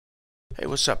Hey,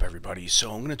 what's up, everybody?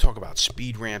 So I'm going to talk about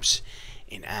speed ramps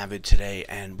in AVID today,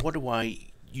 and what do I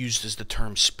use as the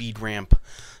term speed ramp?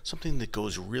 Something that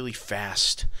goes really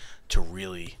fast to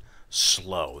really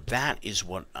slow. That is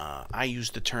what I use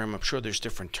the term. I'm sure there's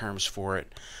different terms for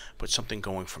it, but something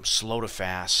going from slow to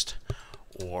fast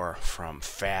or from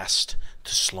fast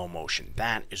to slow motion.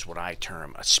 That is what I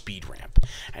term a speed ramp.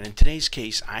 And in today's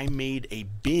case, I made a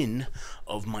bin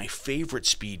of my favorite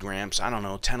speed ramps. I don't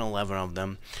know, 10, 11 of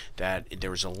them. That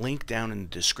there's a link down in the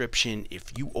description.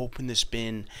 If you open this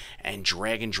bin and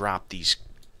drag and drop these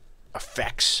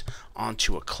effects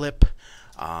onto a clip,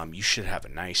 you should have a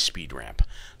nice speed ramp.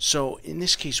 So in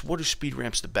this case, what are speed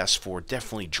ramps the best for?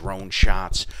 Definitely drone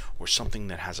shots or something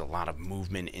that has a lot of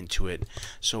movement into it.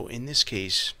 So in this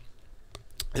case,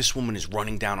 this woman is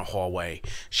running down a hallway.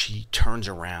 She turns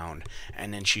around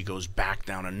and then she goes back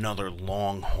down another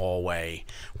long hallway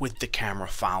with the camera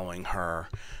following her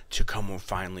to come and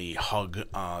finally hug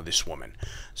this woman.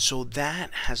 So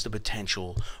that has the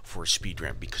potential for a speed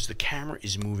ramp because the camera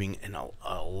is moving in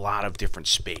a lot of different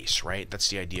space, right? That's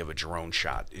the idea of a drone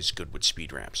shot, is good with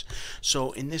speed ramps.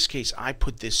 So in this case, I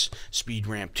put this speed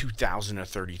ramp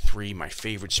 2033, my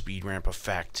favorite speed ramp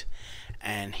effect,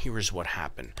 and here is what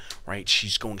happened, right?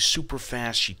 She's going super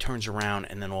fast, she turns around,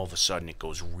 and then all of a sudden it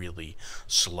goes really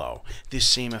slow. This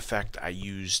same effect I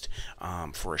used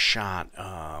for a shot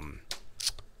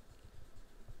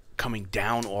coming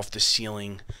down off the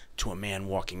ceiling to a man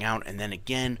walking out, and then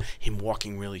again him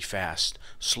walking really fast,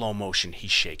 slow motion, he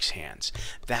shakes hands.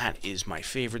 That is my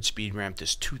favorite speed ramp,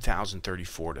 this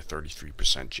 2034 to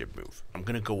 33% jib move. I'm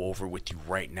going to go over with you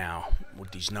right now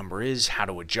what these number is, how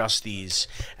to adjust these,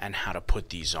 and how to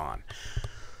put these on.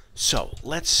 So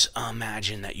let's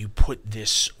imagine that you put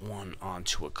this one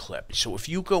onto a clip. So if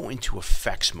you go into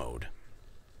effects mode,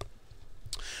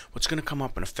 what's going to come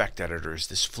up in Effect Editor is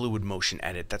this fluid motion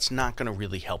edit. That's not going to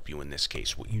really help you in this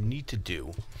case. What you need to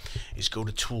do is go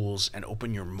to Tools and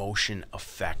open your Motion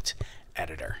Effect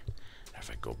Editor. If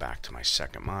I go back to my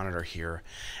second monitor here,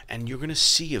 and you're going to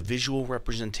see a visual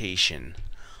representation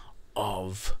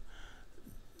of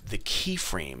the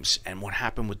keyframes and what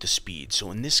happened with the speed.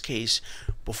 So in this case,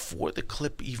 before the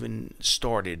clip even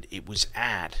started, it was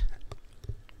at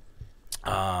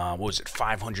what was it,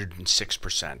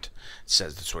 506%. It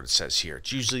says, that's what it says here.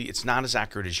 It's not as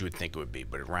accurate as you would think it would be,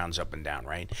 but it rounds up and down,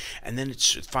 right? And then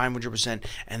it's 500%,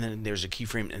 and then there's a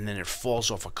keyframe, and then it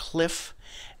falls off a cliff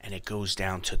and it goes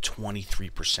down to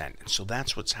 23%. And so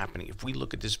that's what's happening. If we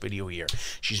look at this video here,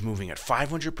 she's moving at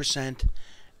 500%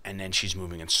 and then she's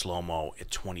moving in slow-mo at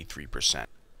 23%.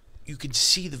 You can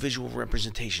see the visual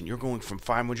representation. You're going from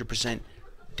 500%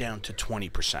 down to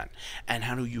 20%. And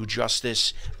how do you adjust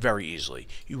this? Very easily.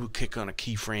 You would click on a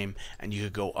keyframe and you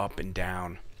could go up and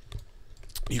down.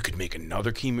 You could make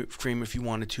another keyframe if you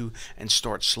wanted to and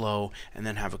start slow and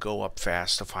then have it go up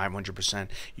fast to 500%.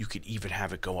 You could even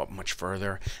have it go up much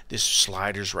further. This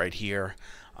sliders right here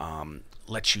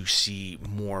lets you see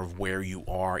more of where you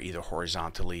are, either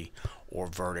horizontally or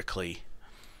vertically,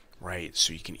 right?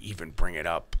 So you can even bring it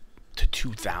up to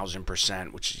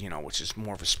 2000%, which is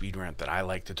more of a speed ramp that I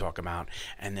like to talk about.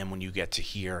 And then when you get to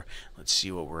here, let's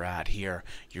see what we're at here,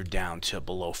 you're down to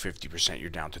below 50%, you're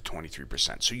down to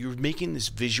 23%. So you're making this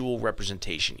visual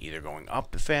representation either going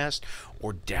up fast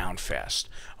or down fast.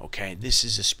 Okay, this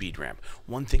is a speed ramp.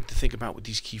 One thing to think about with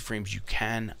these keyframes,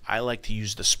 I like to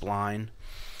use the spline.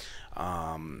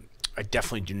 I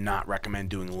definitely do not recommend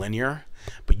doing linear,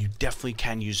 but you definitely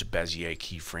can use a Bezier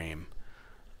keyframe.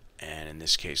 And in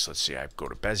this case, let's see, I go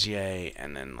to Bezier,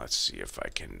 and then let's see if I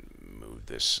can move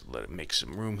this, let it make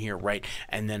some room here, right?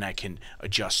 And then I can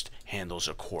adjust handles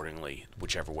accordingly,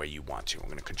 whichever way you want to. I'm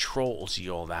going to Control Z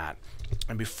all that.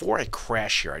 And before I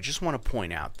crash here, I just want to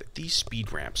point out that these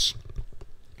speed ramps,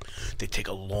 they take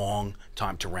a long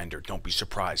time to render. Don't be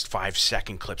surprised.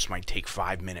 5-second clips might take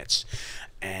 5 minutes.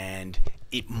 And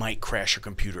it might crash your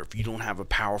computer. If you don't have a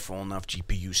powerful enough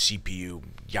GPU, CPU,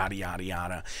 yada, yada,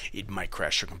 yada, it might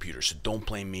crash your computer. So don't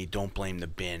blame me. Don't blame the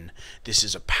bin. This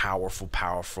is a powerful,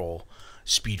 powerful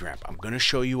speed ramp. I'm going to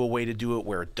show you a way to do it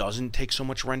where it doesn't take so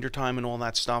much render time and all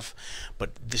that stuff.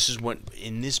 But this is what,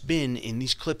 in this bin, in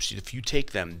these clips, if you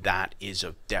take them, that is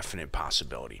a definite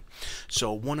possibility.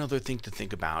 So one other thing to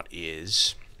think about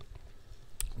is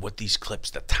what these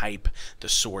clips, the type, the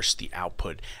source, the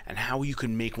output, and how you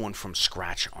can make one from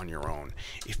scratch on your own.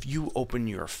 If you open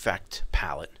your effect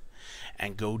palette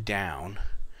and go down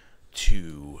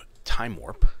to Time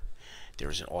Warp,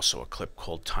 there's also a clip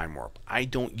called Time Warp. I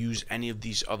don't use any of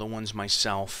these other ones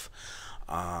myself.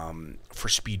 For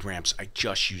speed ramps, I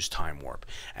just use Time Warp.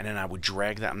 And then I would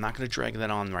drag that. I'm not going to drag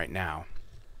that on right now.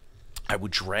 I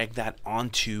would drag that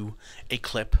onto a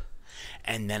clip,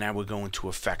 and then I would go into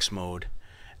effects mode,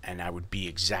 and I would be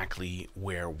exactly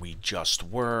where we just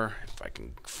were. If I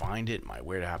can find it,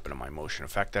 where to happen in my motion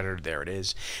effect editor, there it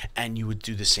is. And you would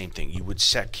do the same thing. You would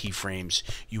set keyframes,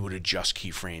 you would adjust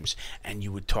keyframes, and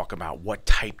you would talk about what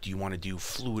type do you want to do.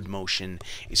 Fluid motion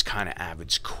is kind of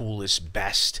AVID's coolest,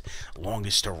 best,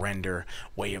 longest to render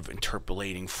way of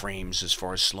interpolating frames as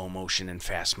far as slow motion and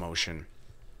fast motion.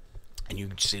 And you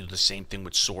can do the same thing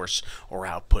with source or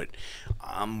output.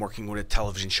 I'm working with a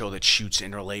television show that shoots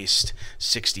interlaced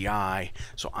 60i,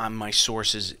 so on my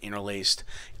source is interlaced.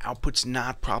 Output's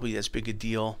not probably as big a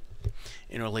deal,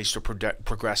 interlaced or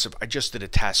progressive. I just did a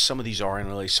test. Some of these are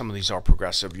interlaced, some of these are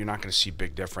progressive. You're not going to see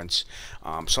big difference.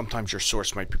 Sometimes your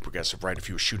source might be progressive, right? If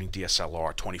you were shooting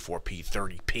DSLR 24p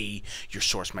 30p, your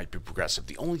source might be progressive.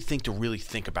 The only thing to really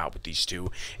think about with these two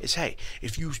is, hey,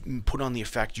 if you put on the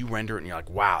effect, you render it and you're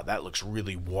like, wow, that looks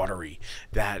really watery,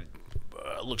 that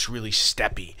looks really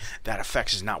steppy, that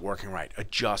effects is not working right,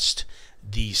 adjust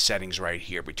these settings right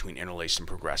here between interlaced and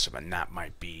progressive, and that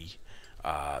might be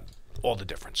all the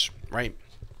difference, right?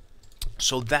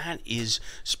 So that is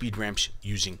speed ramps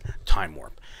using time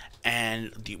warp.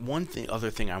 And the other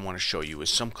thing I want to show you is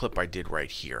some clip I did right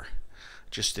here.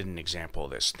 Just did an example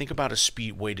of this. Think about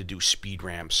a way to do speed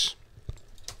ramps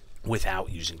without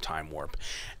using time warp,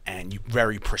 and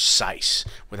very precise,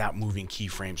 without moving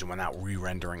keyframes and without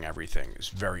re-rendering everything. It's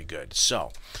very good.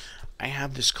 So I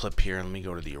have this clip here. Let me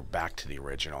go to back to the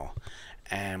original,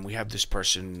 and we have this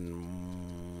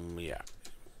person,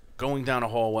 going down a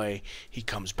hallway. He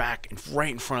comes back and right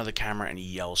in front of the camera, and he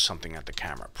yells something at the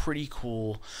camera. Pretty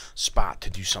cool spot to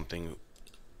do something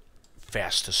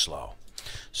fast to slow.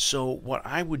 So what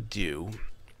I would do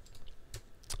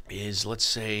is, let's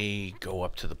say, go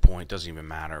up to the point, doesn't even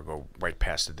matter, go right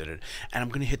past it, and I'm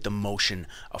going to hit the motion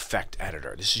effect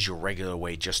editor. This is your regular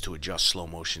way just to adjust slow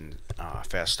motion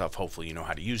fast stuff. Hopefully you know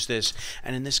how to use this.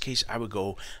 And in this case, I would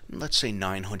go, let's say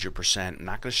 900%. I'm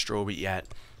not going to strobe it yet,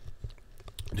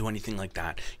 do anything like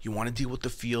that. You want to deal with the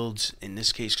fields. In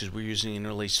this case, because we're using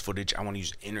interlaced footage, I want to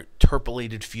use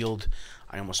interpolated field.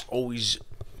 I almost always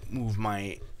move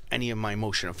any of my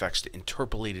motion effects to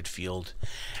interpolated field.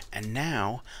 And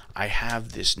now I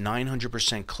have this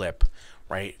 900% clip,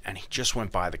 right? And he just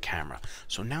went by the camera.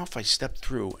 So now if I step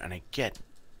through and I get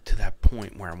to that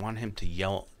point where I want him to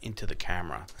yell into the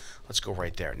camera, let's go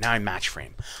right there. Now I match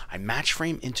frame. I match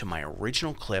frame into my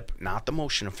original clip, not the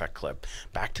motion effect clip,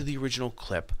 back to the original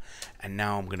clip, and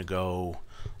now I'm going to go,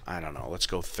 I don't know, let's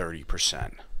go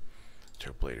 30%.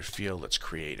 Interpolated field, let's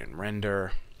create and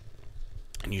render.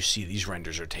 And you see these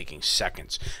renders are taking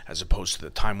seconds, as opposed to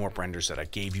the time warp renders that I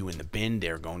gave you in the bin.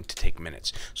 They're going to take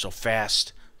minutes. So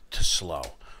fast to slow,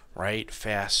 right?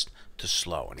 Fast to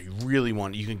slow. And you really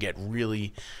want, you can get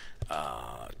really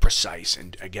precise.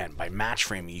 And again, by match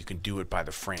framing, you can do it by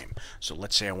the frame. So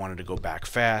let's say I wanted to go back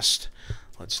fast.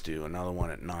 Let's do another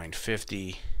one at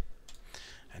 950.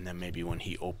 And then maybe when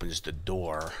he opens the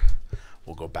door,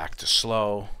 we'll go back to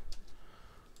slow,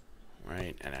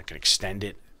 right? And I can extend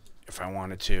it if I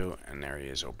wanted to. And there he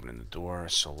is opening the door.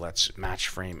 So let's match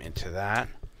frame into that.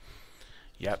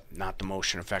 Yep, not the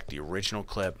motion effect, the original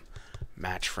clip.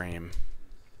 Match frame.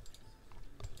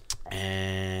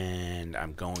 And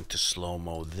I'm going to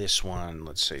slow-mo this one,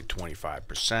 let's say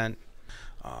 25%.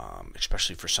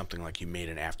 Especially for something like you made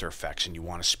in After Effects and you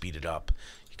want to speed it up,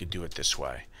 you could do it this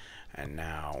way. And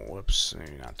now, whoops,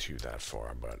 maybe not too that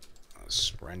far, but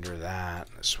let's render that.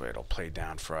 This way it'll play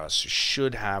down for us. You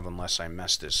should have, unless I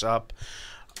mess this up,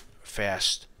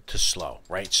 fast to slow,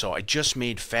 right? So I just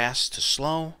made fast to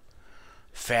slow,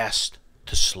 fast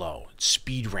to slow,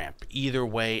 speed ramp, either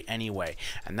way, anyway.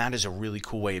 And that is a really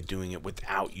cool way of doing it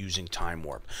without using time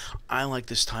warp. I like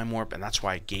this time warp, and that's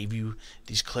why I gave you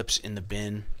these clips in the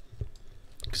bin,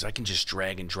 because I can just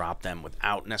drag and drop them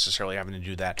without necessarily having to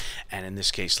do that. And in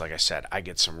this case, like I said, I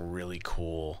get some really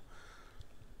cool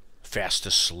fast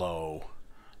to slow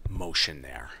motion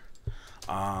there.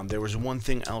 There was one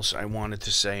thing else I wanted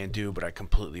to say and do, but I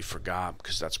completely forgot,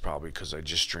 because that's probably because I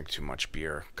just drink too much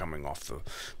beer coming off the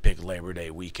big Labor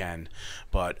Day weekend.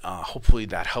 But hopefully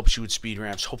that helps you with speed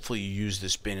ramps. Hopefully you use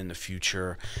this bin in the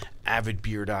future.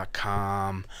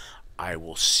 avidbeer.com. I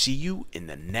will see you in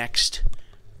the next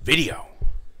video.